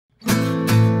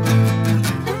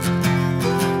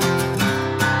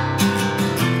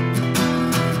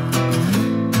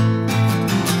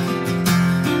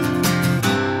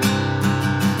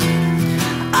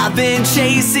been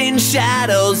chasing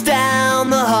shadows down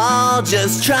the hall,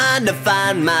 just trying to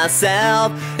find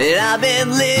myself. And I've been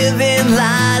living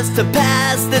lies to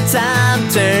pass the time,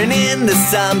 turn into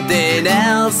something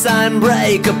else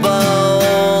unbreakable.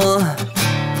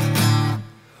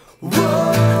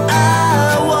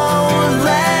 I won't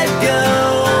let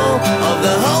go of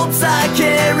the hopes I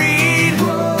carried.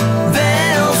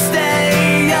 They'll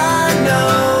stay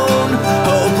unknown,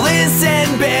 hopeless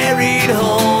and buried.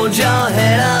 Hold your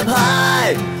head up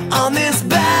high on this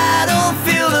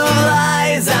battlefield of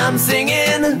lies. I'm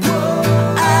singing,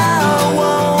 I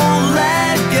won't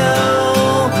let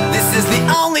go. This is the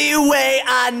only way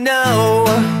I know.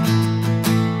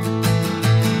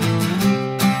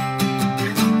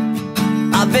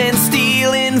 I've been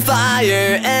stealing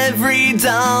fire every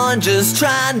dawn, just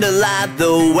trying to light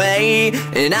the way.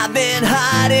 And I've been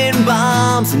hiding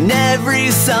bombs in every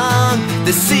song.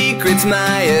 The secret's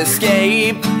my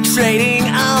escape, trading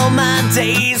all my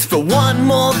days for one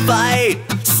more fight.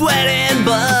 Sweat and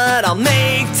blood, I'll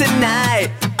make tonight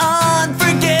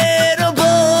unforgettable.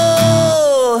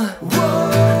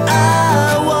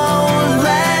 I won't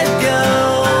let go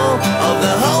of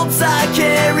the hopes I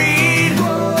carried.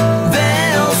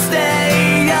 They'll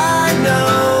stay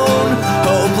unknown,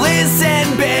 hopeless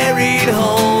and buried.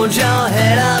 Hold your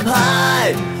head up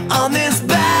high on this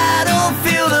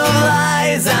battlefield of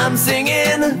lies. I'm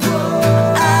singing,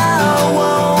 I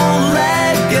won't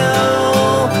let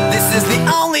go. This is the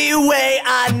only way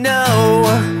I know.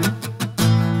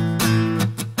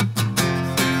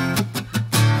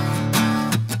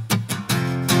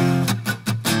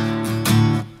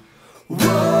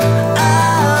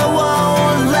 I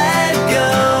won't let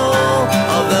go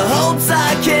of the hopes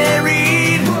I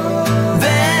carried.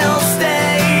 They'll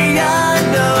stay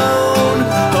unknown,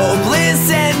 hopeless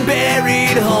and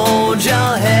buried. Hold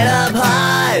your head up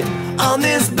high on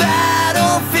this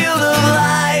battlefield of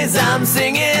lies. I'm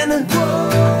singing,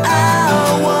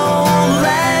 I won't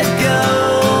let go.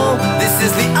 This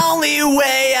is the only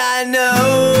way I know.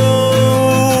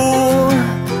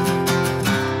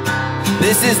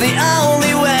 This is the only